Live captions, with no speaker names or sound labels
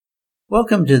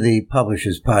Welcome to the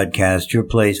Publishers Podcast, your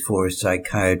place for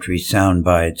psychiatry sound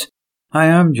bites.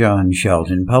 Hi, I'm John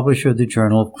Shelton, publisher of the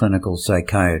Journal of Clinical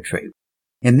Psychiatry.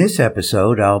 In this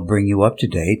episode, I'll bring you up to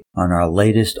date on our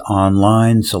latest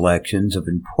online selections of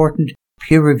important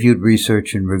peer-reviewed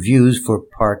research and reviews for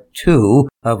Part 2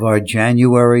 of our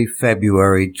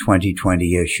January-February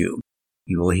 2020 issue.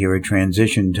 You will hear a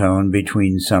transition tone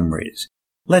between summaries.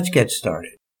 Let's get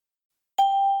started.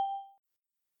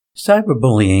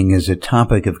 Cyberbullying is a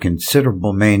topic of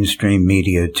considerable mainstream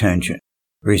media attention.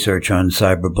 Research on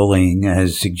cyberbullying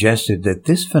has suggested that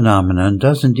this phenomenon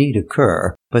does indeed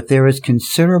occur, but there is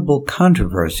considerable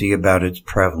controversy about its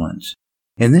prevalence.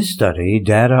 In this study,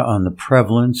 data on the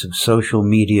prevalence of social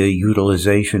media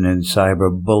utilization and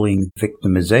cyberbullying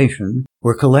victimization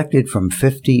were collected from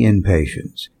 50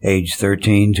 inpatients, aged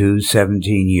 13 to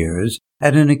 17 years,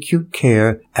 at an acute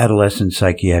care adolescent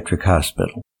psychiatric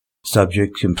hospital.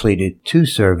 Subjects completed 2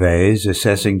 surveys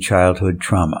assessing childhood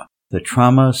trauma, the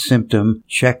Trauma Symptom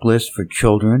Checklist for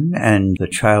Children and the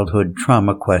Childhood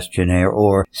Trauma Questionnaire,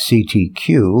 or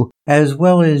CTQ, as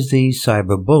well as the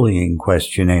Cyberbullying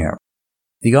Questionnaire.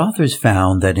 The authors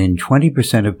found that in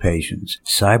 20% of patients,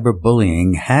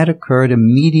 cyberbullying had occurred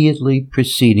immediately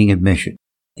preceding admission.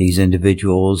 These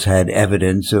individuals had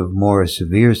evidence of more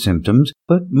severe symptoms,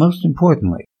 but most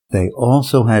importantly, they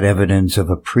also had evidence of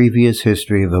a previous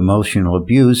history of emotional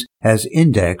abuse as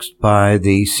indexed by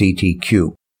the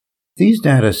CTQ. These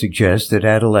data suggest that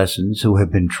adolescents who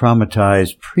have been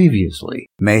traumatized previously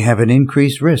may have an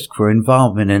increased risk for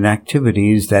involvement in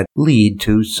activities that lead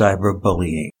to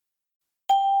cyberbullying.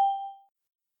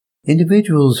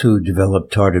 Individuals who develop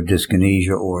tardive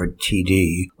dyskinesia, or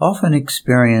TD, often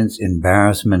experience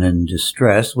embarrassment and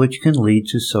distress, which can lead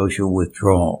to social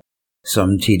withdrawal.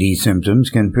 Some TD symptoms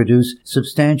can produce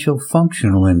substantial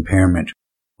functional impairment.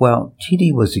 While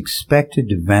TD was expected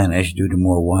to vanish due to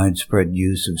more widespread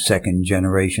use of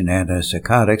second-generation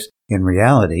antipsychotics, in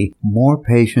reality, more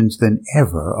patients than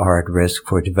ever are at risk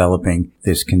for developing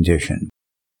this condition.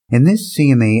 In this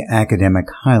CME Academic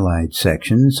Highlights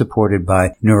section, supported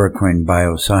by Neurocrine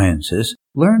Biosciences,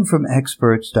 learn from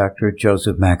experts Dr.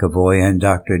 Joseph McAvoy and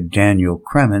Dr. Daniel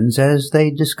Kremens as they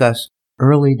discuss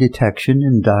early detection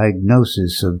and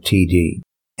diagnosis of TD,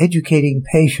 educating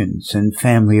patients and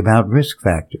family about risk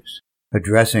factors,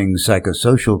 addressing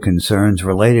psychosocial concerns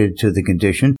related to the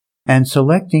condition, and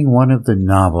selecting one of the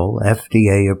novel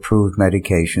FDA-approved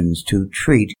medications to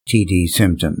treat TD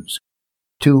symptoms.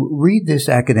 To read this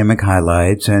academic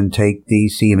highlights and take the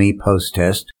CME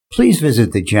post-test, please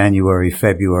visit the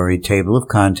January-February table of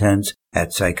contents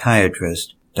at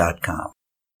psychiatrist.com.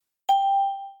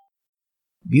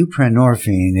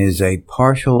 Buprenorphine is a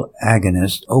partial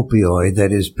agonist opioid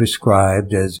that is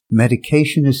prescribed as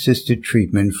medication-assisted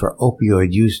treatment for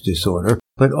opioid use disorder,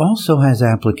 but also has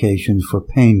applications for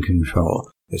pain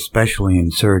control, especially in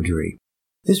surgery.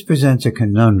 This presents a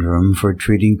conundrum for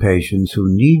treating patients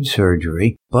who need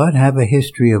surgery but have a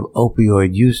history of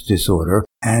opioid use disorder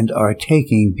and are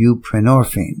taking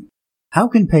buprenorphine. How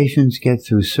can patients get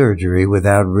through surgery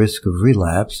without risk of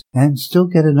relapse and still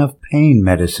get enough pain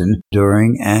medicine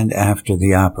during and after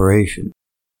the operation?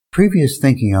 Previous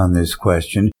thinking on this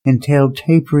question entailed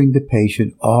tapering the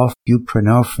patient off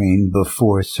buprenorphine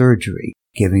before surgery,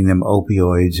 giving them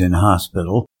opioids in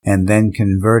hospital, and then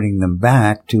converting them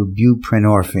back to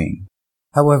buprenorphine.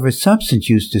 However, substance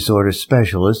use disorder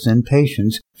specialists and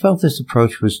patients felt this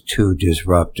approach was too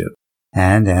disruptive,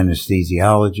 and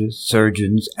anesthesiologists,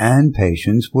 surgeons, and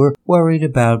patients were worried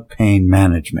about pain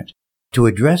management. To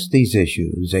address these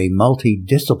issues, a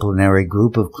multidisciplinary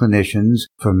group of clinicians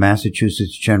from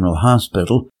Massachusetts General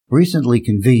Hospital recently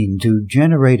convened to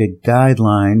generate a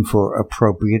guideline for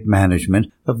appropriate management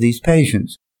of these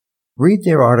patients. Read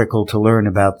their article to learn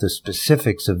about the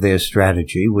specifics of their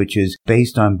strategy, which is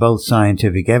based on both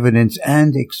scientific evidence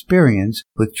and experience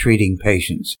with treating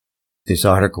patients. This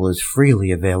article is freely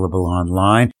available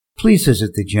online. Please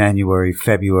visit the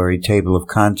January-February table of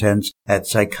contents at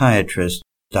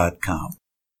psychiatrist.com.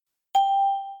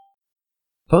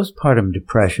 Postpartum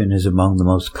depression is among the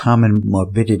most common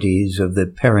morbidities of the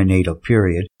perinatal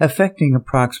period, affecting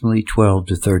approximately 12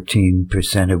 to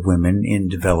 13% of women in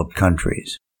developed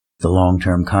countries. The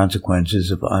long-term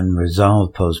consequences of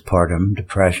unresolved postpartum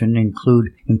depression include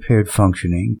impaired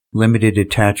functioning, limited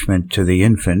attachment to the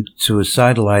infant,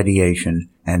 suicidal ideation,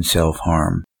 and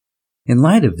self-harm. In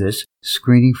light of this,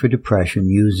 screening for depression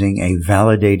using a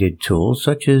validated tool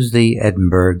such as the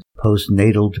Edinburgh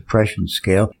Postnatal Depression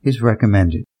Scale is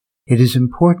recommended. It is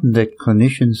important that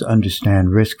clinicians understand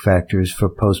risk factors for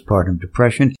postpartum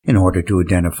depression in order to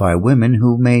identify women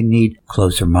who may need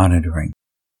closer monitoring.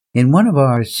 In one of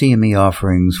our CME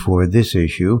offerings for this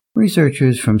issue,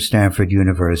 researchers from Stanford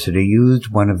University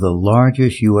used one of the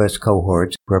largest U.S.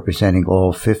 cohorts representing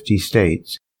all 50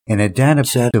 states in a data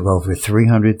set of over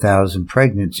 300,000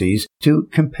 pregnancies to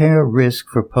compare risk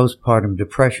for postpartum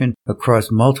depression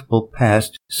across multiple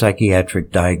past psychiatric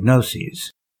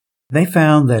diagnoses. They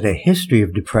found that a history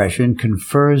of depression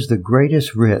confers the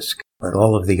greatest risk, but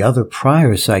all of the other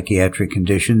prior psychiatric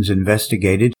conditions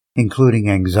investigated, including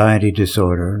anxiety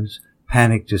disorders,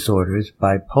 panic disorders,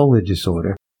 bipolar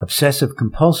disorder,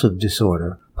 obsessive-compulsive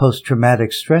disorder,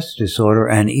 post-traumatic stress disorder,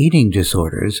 and eating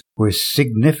disorders, were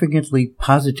significantly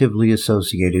positively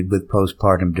associated with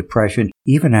postpartum depression,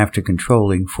 even after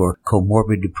controlling for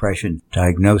comorbid depression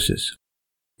diagnosis.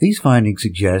 These findings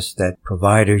suggest that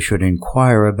providers should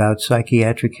inquire about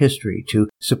psychiatric history to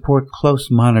support close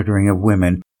monitoring of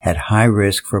women at high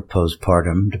risk for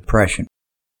postpartum depression.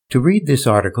 To read this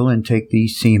article and take the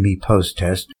CME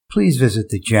post-test, please visit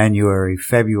the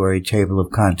January-February table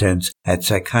of contents at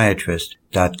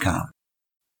psychiatrist.com.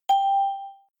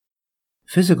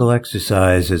 Physical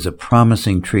exercise is a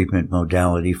promising treatment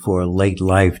modality for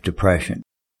late-life depression.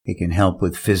 It can help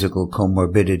with physical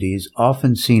comorbidities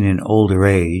often seen in older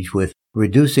age, with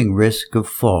reducing risk of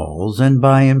falls and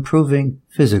by improving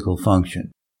physical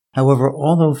function. However,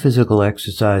 although physical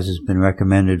exercise has been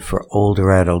recommended for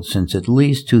older adults since at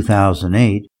least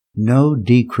 2008, no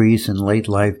decrease in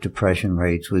late-life depression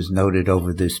rates was noted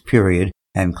over this period,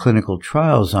 and clinical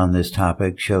trials on this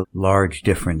topic show large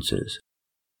differences.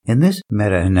 In this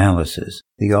meta-analysis,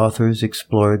 the authors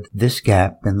explored this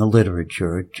gap in the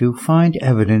literature to find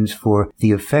evidence for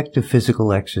the effect of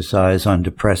physical exercise on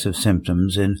depressive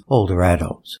symptoms in older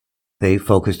adults. They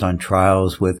focused on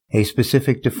trials with a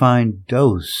specific defined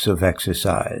dose of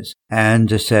exercise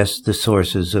and assessed the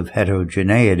sources of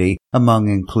heterogeneity among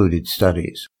included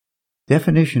studies.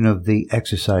 Definition of the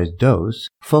exercise dose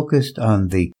focused on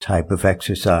the type of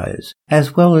exercise,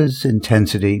 as well as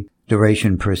intensity,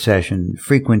 duration per session,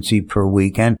 frequency per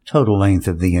week, and total length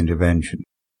of the intervention.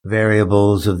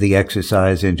 Variables of the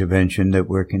exercise intervention that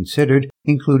were considered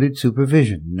included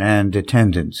supervision and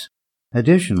attendance.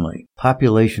 Additionally,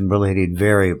 population-related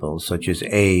variables such as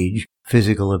age,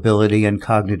 physical ability, and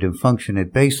cognitive function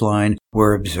at baseline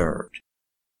were observed.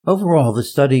 Overall, the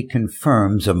study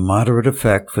confirms a moderate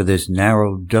effect for this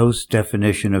narrow dose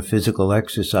definition of physical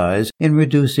exercise in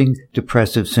reducing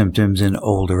depressive symptoms in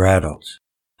older adults.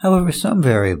 However, some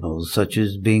variables, such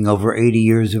as being over 80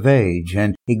 years of age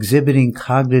and exhibiting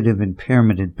cognitive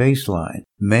impairment at baseline,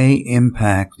 may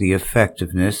impact the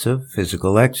effectiveness of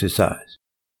physical exercise.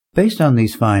 Based on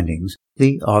these findings,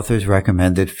 the authors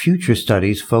recommend that future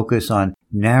studies focus on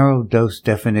narrow dose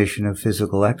definition of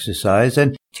physical exercise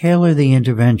and tailor the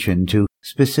intervention to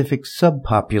specific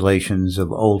subpopulations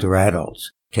of older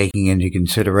adults, taking into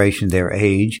consideration their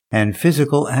age and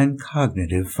physical and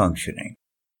cognitive functioning.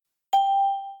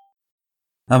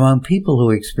 Among people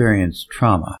who experience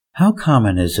trauma, how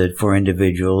common is it for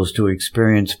individuals to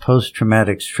experience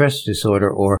post-traumatic stress disorder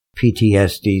or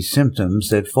PTSD symptoms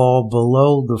that fall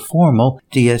below the formal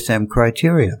DSM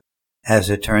criteria? As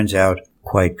it turns out,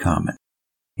 quite common.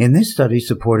 In this study,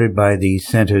 supported by the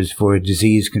Centers for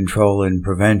Disease Control and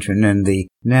Prevention and the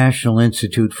National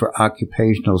Institute for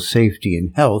Occupational Safety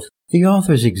and Health, the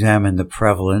authors examined the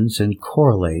prevalence and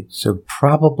correlates of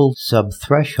probable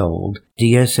subthreshold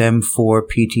DSM-4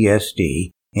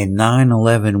 PTSD in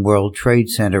 9/11 World Trade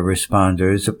Center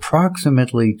responders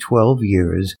approximately 12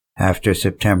 years after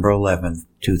September 11,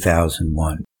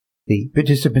 2001. The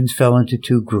participants fell into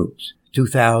two groups,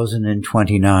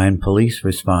 2,029 police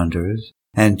responders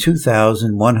and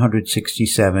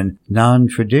 2,167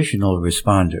 non-traditional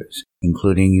responders,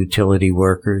 including utility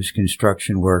workers,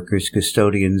 construction workers,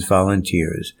 custodians,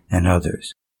 volunteers, and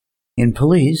others. In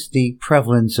police, the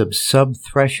prevalence of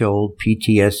subthreshold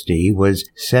PTSD was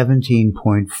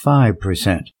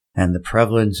 17.5%, and the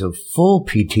prevalence of full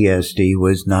PTSD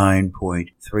was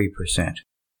 9.3%.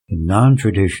 In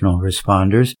non-traditional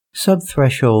responders,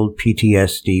 subthreshold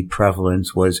PTSD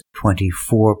prevalence was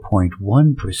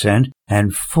 24.1%,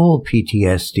 and full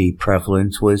PTSD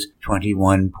prevalence was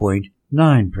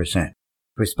 21.9%.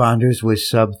 Responders with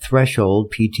subthreshold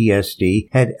PTSD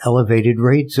had elevated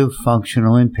rates of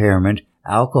functional impairment,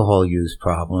 alcohol use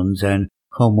problems, and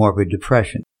comorbid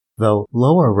depression, though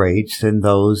lower rates than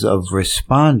those of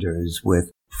responders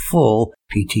with full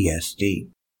PTSD.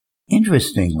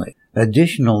 Interestingly,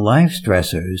 additional life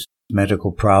stressors,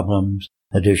 medical problems,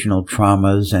 additional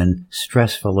traumas, and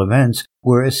stressful events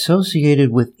were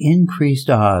associated with increased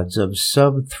odds of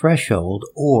subthreshold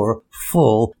or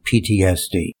full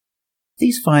PTSD.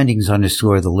 These findings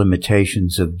underscore the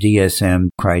limitations of DSM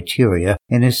criteria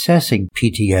in assessing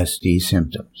PTSD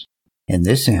symptoms. In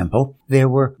this sample, there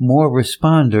were more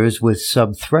responders with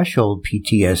subthreshold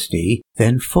PTSD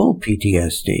than full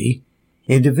PTSD.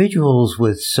 Individuals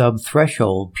with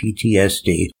subthreshold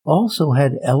PTSD also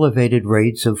had elevated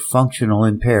rates of functional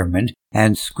impairment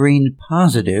and screened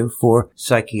positive for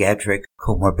psychiatric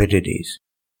comorbidities.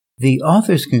 The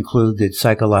authors conclude that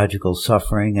psychological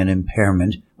suffering and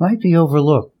impairment might be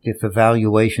overlooked if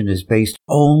evaluation is based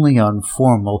only on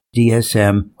formal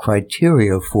DSM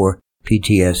criteria for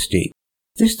PTSD.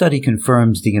 This study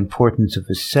confirms the importance of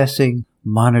assessing,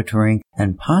 monitoring,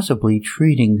 and possibly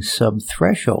treating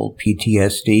subthreshold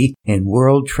PTSD in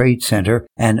World Trade Center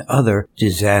and other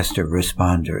disaster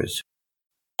responders.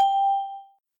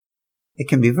 It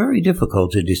can be very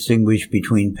difficult to distinguish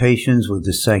between patients with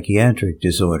a psychiatric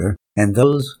disorder and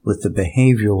those with the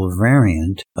behavioral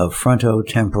variant of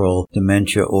frontotemporal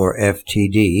dementia or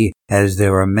FTD, as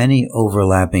there are many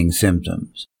overlapping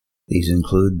symptoms. These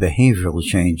include behavioral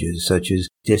changes such as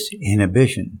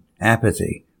disinhibition,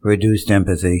 apathy, reduced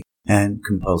empathy, and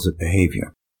compulsive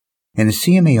behavior. In a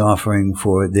CME offering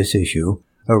for this issue,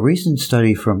 a recent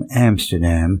study from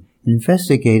Amsterdam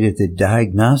investigated the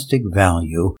diagnostic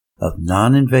value of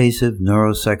non-invasive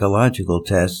neuropsychological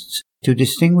tests to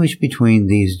distinguish between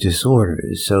these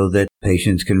disorders so that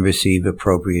patients can receive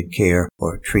appropriate care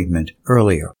or treatment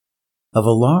earlier. Of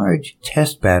a large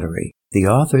test battery, the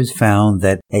authors found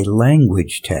that a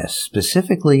language test,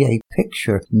 specifically a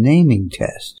picture naming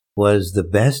test, was the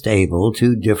best able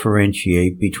to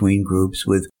differentiate between groups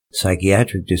with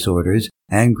psychiatric disorders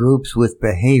and groups with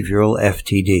behavioral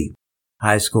FTD.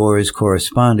 High scores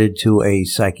corresponded to a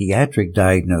psychiatric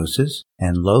diagnosis,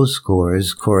 and low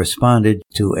scores corresponded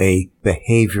to a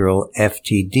behavioral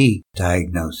FTD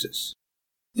diagnosis.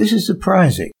 This is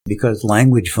surprising because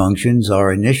language functions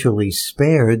are initially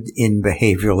spared in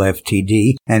behavioral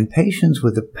FTD, and patients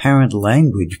with apparent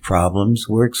language problems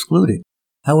were excluded.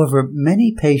 However,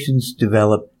 many patients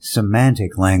develop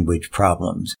semantic language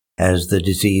problems as the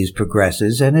disease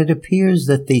progresses, and it appears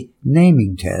that the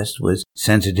naming test was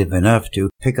sensitive enough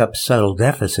to pick up subtle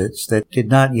deficits that did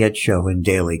not yet show in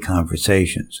daily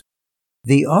conversations.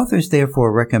 The authors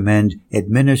therefore recommend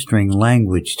administering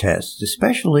language tests,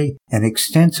 especially an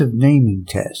extensive naming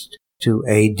test, to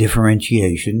aid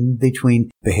differentiation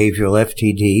between behavioral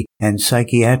FTD and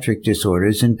psychiatric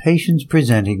disorders in patients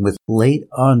presenting with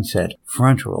late-onset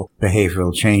frontal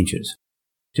behavioral changes.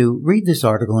 To read this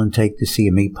article and take the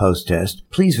CME post-test,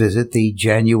 please visit the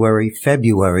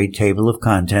January-February table of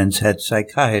contents at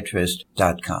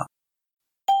psychiatrist.com.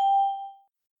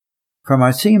 From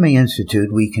our CME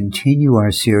Institute, we continue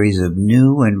our series of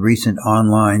new and recent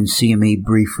online CME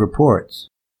brief reports.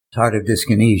 Tardive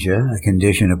dyskinesia, a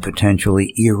condition of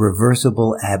potentially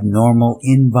irreversible abnormal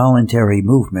involuntary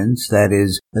movements that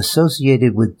is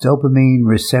associated with dopamine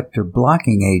receptor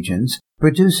blocking agents,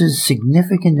 produces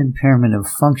significant impairment of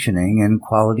functioning and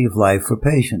quality of life for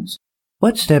patients.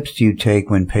 What steps do you take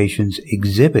when patients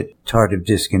exhibit tardive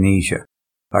dyskinesia?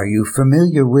 Are you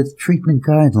familiar with treatment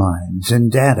guidelines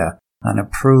and data on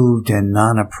approved and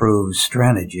non-approved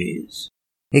strategies?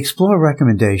 Explore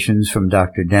recommendations from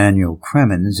Dr. Daniel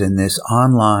Kremens in this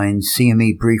online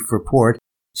CME brief report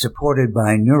supported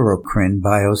by Neurocrine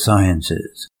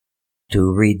Biosciences. To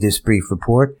read this brief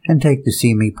report and take the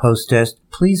CME post-test,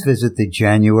 please visit the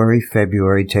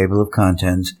January-February table of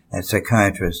contents at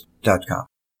psychiatrist.com.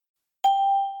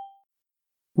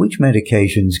 Which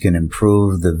medications can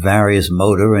improve the various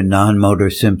motor and non-motor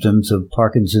symptoms of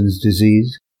Parkinson's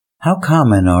disease? How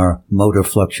common are motor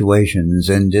fluctuations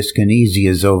and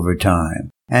dyskinesias over time?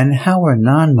 And how are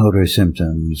non-motor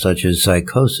symptoms such as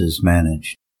psychosis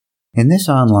managed? In this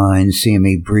online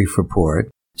CME brief report,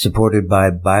 supported by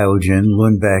Biogen,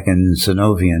 Lundbeck, and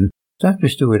Sanofian, Dr.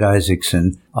 Stuart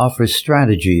Isaacson offers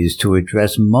strategies to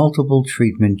address multiple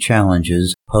treatment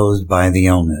challenges posed by the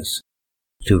illness.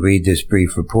 To read this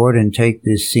brief report and take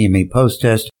this CME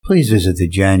post-test, please visit the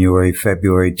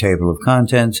January-February table of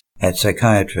contents at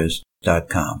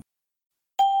psychiatrist.com.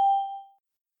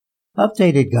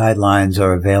 Updated guidelines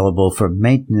are available for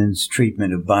maintenance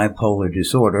treatment of bipolar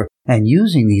disorder, and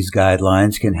using these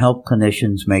guidelines can help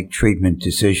clinicians make treatment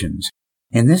decisions.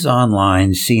 In this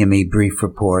online CME brief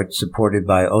report supported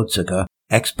by Otsuka,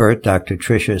 expert Dr.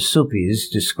 Tricia Suppies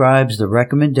describes the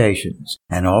recommendations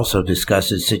and also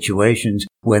discusses situations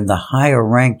when the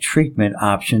higher-ranked treatment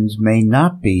options may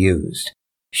not be used.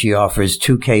 She offers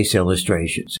 2 case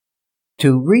illustrations.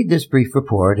 To read this brief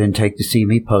report and take the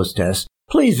CME post-test,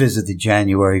 please visit the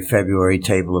January-February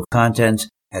table of contents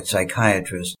at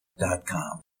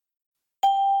psychiatrist.com.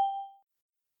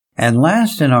 And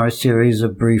last in our series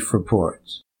of brief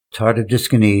reports, tardive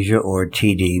dyskinesia, or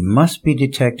TD, must be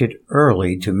detected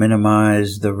early to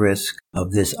minimize the risk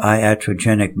of this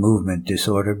iatrogenic movement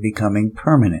disorder becoming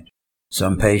permanent.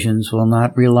 Some patients will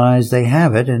not realize they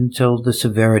have it until the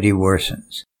severity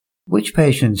worsens. Which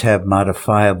patients have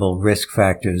modifiable risk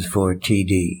factors for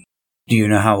TD? Do you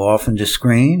know how often to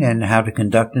screen and how to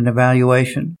conduct an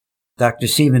evaluation? Dr.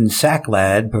 Stephen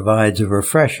Sacklad provides a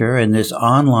refresher in this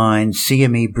online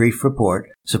CME brief report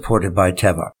supported by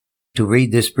Teva. To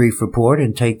read this brief report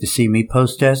and take the CME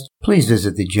post-test, please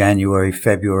visit the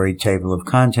January-February table of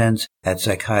contents at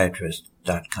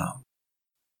psychiatrist.com.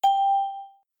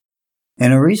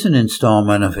 In a recent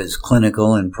installment of his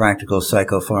Clinical and Practical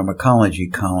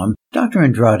Psychopharmacology column, Dr.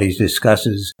 Andrade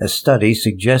discusses a study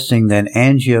suggesting that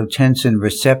angiotensin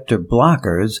receptor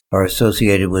blockers are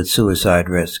associated with suicide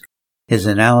risk. His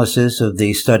analysis of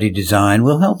the study design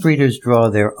will help readers draw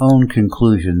their own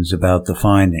conclusions about the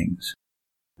findings.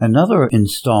 Another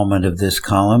installment of this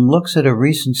column looks at a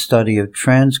recent study of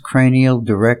transcranial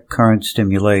direct current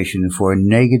stimulation for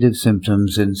negative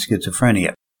symptoms in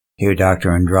schizophrenia. Here,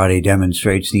 Dr. Andrade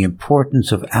demonstrates the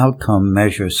importance of outcome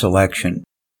measure selection.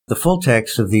 The full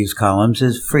text of these columns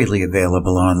is freely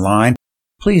available online.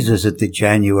 Please visit the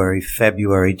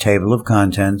January-February table of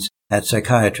contents at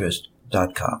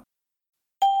psychiatrist.com.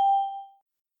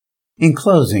 In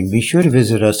closing, be sure to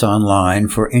visit us online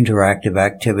for interactive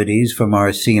activities from our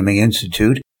CME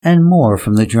Institute and more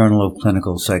from the Journal of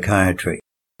Clinical Psychiatry.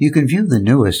 You can view the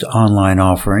newest online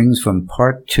offerings from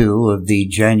Part 2 of the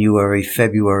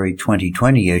January-February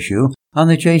 2020 issue on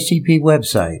the JCP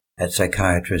website at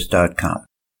psychiatrist.com.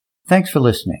 Thanks for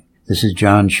listening. This is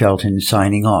John Shelton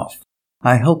signing off.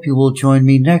 I hope you will join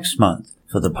me next month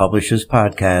for the Publishers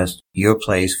Podcast, your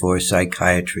place for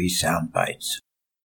psychiatry soundbites.